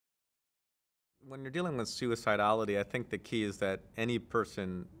When you're dealing with suicidality, I think the key is that any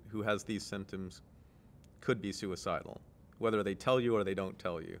person who has these symptoms could be suicidal, whether they tell you or they don't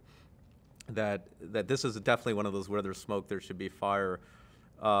tell you. That this is definitely one of those where there's smoke, there should be fire,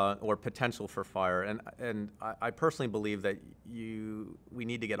 or potential for fire. And I personally believe that we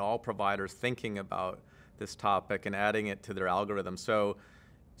need to get all providers thinking about this topic and adding it to their algorithm. So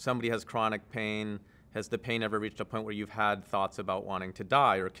somebody has chronic pain. Has the pain ever reached a point where you've had thoughts about wanting to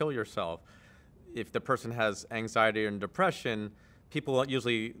die or kill yourself? If the person has anxiety and depression, people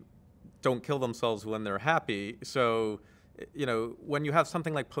usually don't kill themselves when they're happy. So, you know, when you have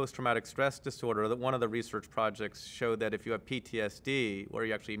something like post-traumatic stress disorder, that one of the research projects showed that if you have PTSD, where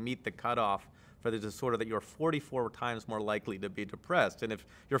you actually meet the cutoff for the disorder, that you're 44 times more likely to be depressed. And if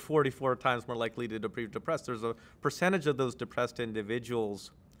you're 44 times more likely to be depressed, there's a percentage of those depressed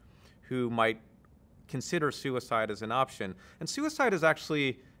individuals who might consider suicide as an option. And suicide is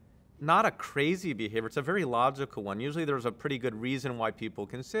actually not a crazy behavior, it's a very logical one. Usually there's a pretty good reason why people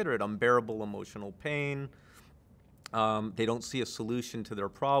consider it: unbearable emotional pain, they don't see a solution to their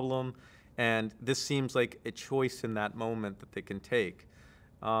problem, and this seems like a choice in that moment that they can take.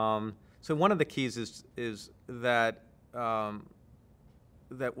 So one of the keys is that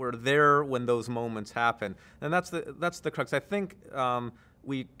that we're there when those moments happen, and that's the crux. I think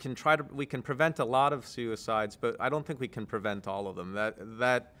we can prevent a lot of suicides, but I don't think we can prevent all of them.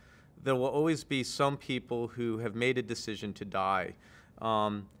 That there will always be some people who have made a decision to die.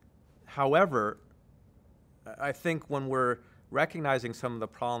 However, I think when we're recognizing some of the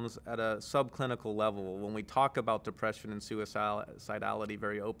problems at a subclinical level, when we talk about depression and suicidality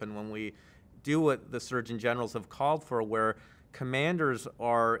very open, when we do what the Surgeon Generals have called for, where commanders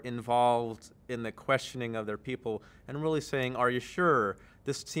are involved in the questioning of their people and really saying, are you sure?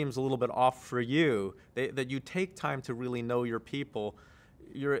 This seems a little bit off for you. That you take time to really know your people.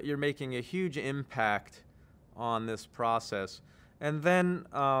 You're making a huge impact on this process. And then,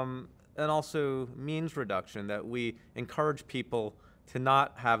 and also means reduction, that we encourage people to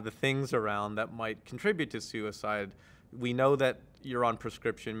not have the things around that might contribute to suicide. We know that you're on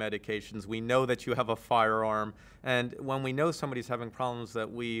prescription medications. We know that you have a firearm. And when we know somebody's having problems,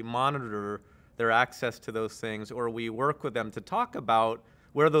 that we monitor their access to those things, or we work with them to talk about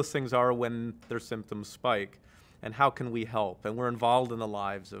where those things are when their symptoms spike, and how can we help? And we're involved in the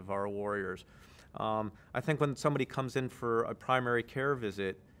lives of our warriors. I think when somebody comes in for a primary care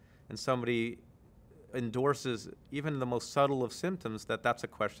visit and somebody endorses even the most subtle of symptoms, that's a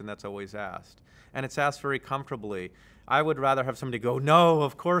question that's always asked. And it's asked very comfortably. I would rather have somebody go, no,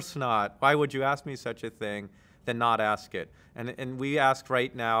 of course not. Why would you ask me such a thing? Than not ask it. And we ask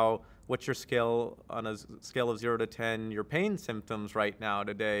right now, what's your scale, on a scale of 0 to 10, your pain symptoms right now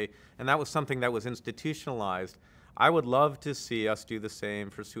today? And that was something that was institutionalized. I would love to see us do the same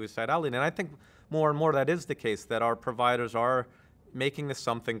for suicidality. And I think more and more that is the case, that our providers are making this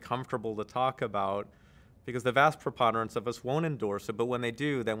something comfortable to talk about, because the vast preponderance of us won't endorse it, but when they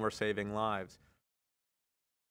do, then we're saving lives.